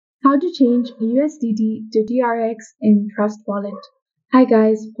How to change USDT to TRX in Trust Wallet. Hi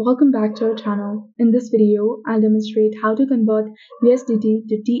guys, welcome back to our channel. In this video, I'll demonstrate how to convert USDT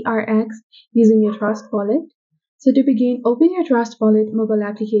to TRX using your Trust Wallet. So to begin, open your Trust Wallet mobile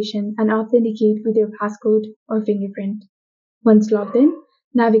application and authenticate with your passcode or fingerprint. Once logged in,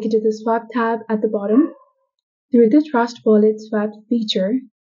 navigate to the Swap tab at the bottom. Through the Trust Wallet Swap feature,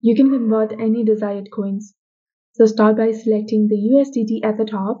 you can convert any desired coins. So start by selecting the USDT at the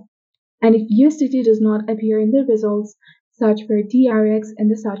top. And if USDT does not appear in the results, search for TRX in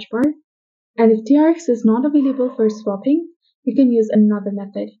the search bar. And if TRX is not available for swapping, you can use another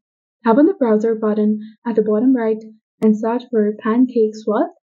method. Tap on the browser button at the bottom right and search for Pancake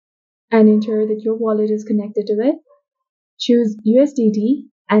Swap and ensure that your wallet is connected to it. Choose USDT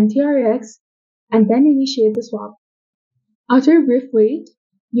and TRX and then initiate the swap. After a brief wait,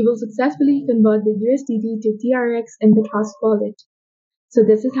 you will successfully convert the USDT to TRX in the Trust Wallet. So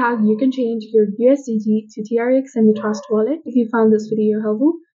this is how you can change your USDT to TRX in the Trust Wallet. If you found this video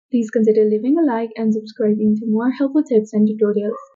helpful, please consider leaving a like and subscribing to more helpful tips and tutorials.